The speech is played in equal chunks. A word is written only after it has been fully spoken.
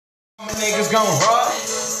Niggas gon' run.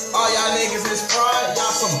 All y'all niggas is fraud. Y'all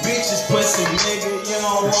some bitches, pussy nigga. You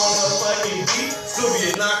don't want no fucking beat.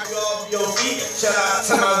 Scooby knock you off your feet. Shout out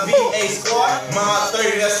to my VA squad. My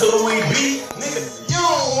 30, that's who we be. Nigga, you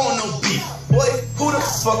don't want no beat. Boy, who the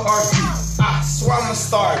fuck are you? I swear I'ma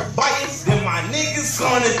start biting. Then my niggas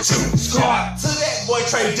gonna chew. Squad to that boy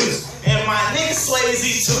Trey Deuce. And my nigga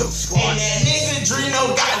Swazy too. And that nigga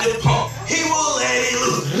Drino got the pump. He will let it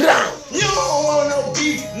loose. You don't want no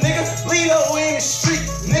beef, nigga. Ledo in the street,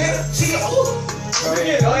 nigga.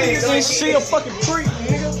 She a fucking freak,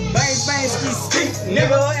 nigga. Bang bang ski,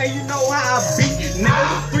 nigga. And you know how I beat,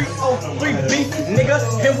 nigga. 303 beat, nigga.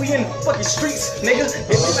 And we in the fucking streets, nigga.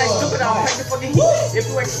 If you ain't stupid, I'll pack the fucking heat.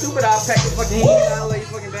 If you ain't stupid, I'll pack the fucking heat. I'll lay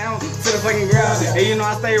you fucking down to the fucking ground. And you know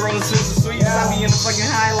I stay rolling to the sweets. I be in the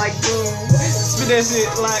fucking high like spit that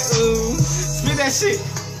shit like spit that shit.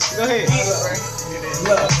 Go ahead.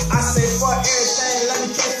 Look, I say fuck everything, let me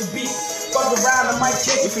catch the beat. Fuck around, I might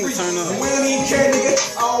catch the freak. And we don't even care, nigga.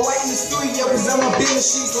 All white in the studio, cause I'm a business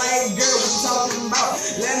sheets like, girl, what you talking about?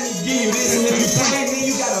 Let me give you this, and if you playing, then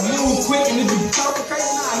you gotta move quick. And if you talking crazy,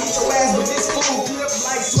 nah, hit your ass with this fool clip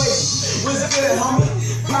like Swazy. What's good, homie?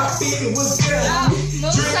 Papi, what's good, homie?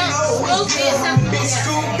 Drino, what's good, homie? Big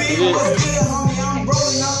Scooby, what's good, homie? I'm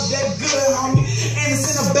rolling up that good, homie. And it's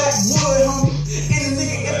in the backwood, homie. And the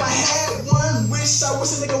nigga, if I had one wish, I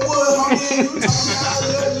wish a nigga would, homie. And you talking about a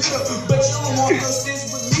little, but you don't want no stitch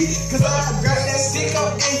with me. Cause I got that stick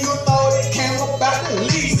up and you thought it came up out the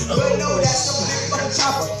leaves. But no, that's some big fucking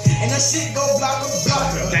chopper. And that shit go block a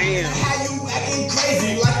blocker. Damn. How you acting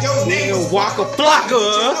crazy like your Nigga walk a blocker.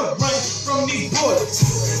 Run from these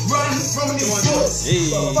bullets. Run from these bullets.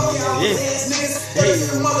 Fuck y'all ass niggas. Hey.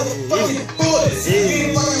 Motherfucking bullets. You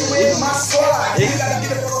ain't fucking with my squad. You gotta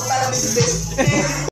get the fuck out of this bitch.